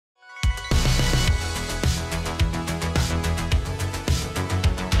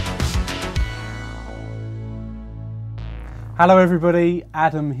Hello everybody,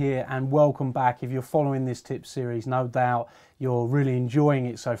 Adam here and welcome back. If you're following this tip series, no doubt you're really enjoying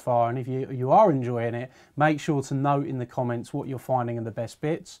it so far, and if you are enjoying it, make sure to note in the comments what you're finding are the best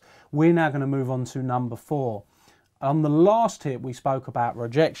bits. We're now going to move on to number 4. On the last tip we spoke about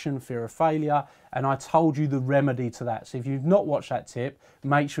rejection, fear of failure, and I told you the remedy to that. So if you've not watched that tip,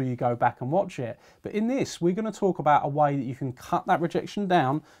 make sure you go back and watch it. But in this, we're going to talk about a way that you can cut that rejection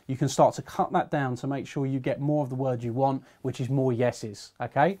down. You can start to cut that down to make sure you get more of the word you want, which is more yeses,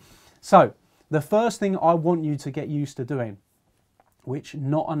 okay? So the first thing I want you to get used to doing, which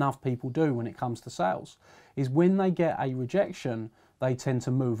not enough people do when it comes to sales, is when they get a rejection, they tend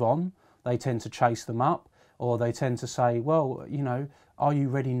to move on, they tend to chase them up, or they tend to say, well, you know, are you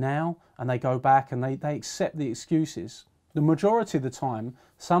ready now? And they go back and they accept the excuses. The majority of the time,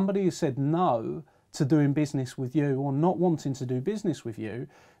 somebody has said no to doing business with you or not wanting to do business with you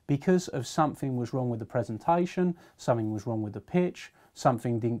because of something was wrong with the presentation, something was wrong with the pitch,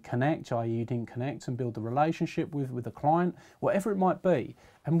 something didn't connect, i.e. you didn't connect and build the relationship with the client, whatever it might be.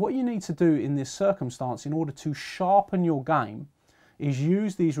 And what you need to do in this circumstance in order to sharpen your game is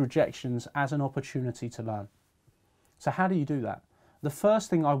use these rejections as an opportunity to learn. So how do you do that? The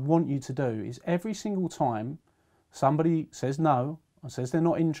first thing I want you to do is every single time somebody says no or says they're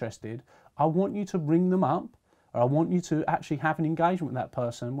not interested, I want you to ring them up, or I want you to actually have an engagement with that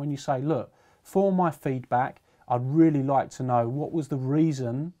person when you say, look, for my feedback, I'd really like to know what was the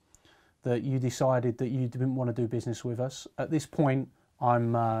reason that you decided that you didn't want to do business with us. At this point,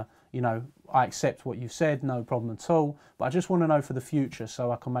 I accept what you've said, no problem at all, but I just want to know for the future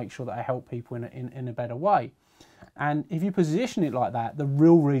so I can make sure that I help people in a better way. And if you position it like that, the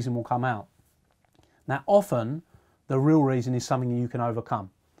real reason will come out. Now, often, the real reason is something you can overcome.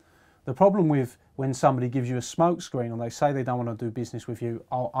 The problem with when somebody gives you a smoke screen or they say they don't want to do business with you,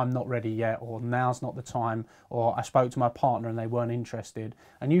 oh, I'm not ready yet, or now's not the time, or I spoke to my partner and they weren't interested,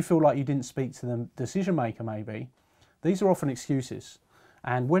 and you feel like you didn't speak to the decision maker maybe, these are often excuses.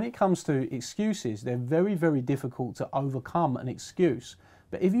 And when it comes to excuses, they're very, very difficult to overcome an excuse.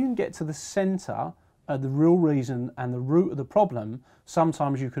 But if you can get to the center of the real reason and the root of the problem,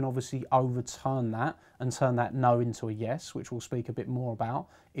 sometimes you can obviously overturn that and turn that no into a yes, which we'll speak a bit more about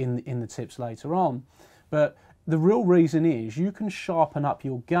in the tips later on. But the real reason is you can sharpen up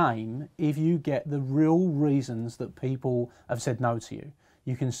your game if you get the real reasons that people have said no to you.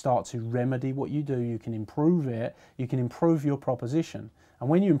 You can start to remedy what you do, you can improve it, you can improve your proposition. And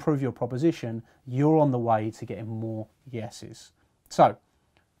when you improve your proposition, you're on the way to getting more yeses. So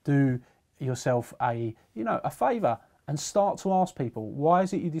do yourself a favor and start to ask people, why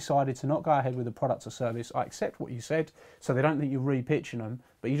is it you decided to not go ahead with a product or service? I accept what you said, so they don't think you're re-pitching them,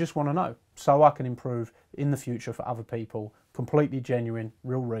 but you just want to know so I can improve in the future for other people. Completely genuine,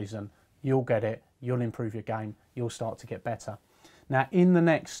 real reason. You'll get it, you'll improve your game, you'll start to get better. Now, in the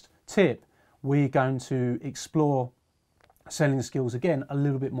next tip, we're going to explore selling skills again a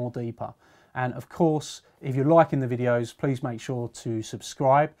little bit more deeper. And of course, if you're liking the videos, please make sure to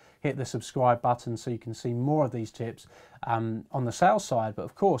subscribe, hit the subscribe button so you can see more of these tips on the sales side. But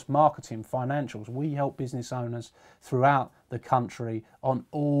of course, marketing, financials, we help business owners throughout the country on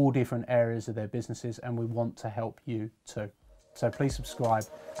all different areas of their businesses, and we want to help you too. So please subscribe,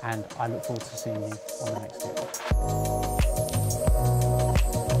 and I look forward to seeing you on the next tip.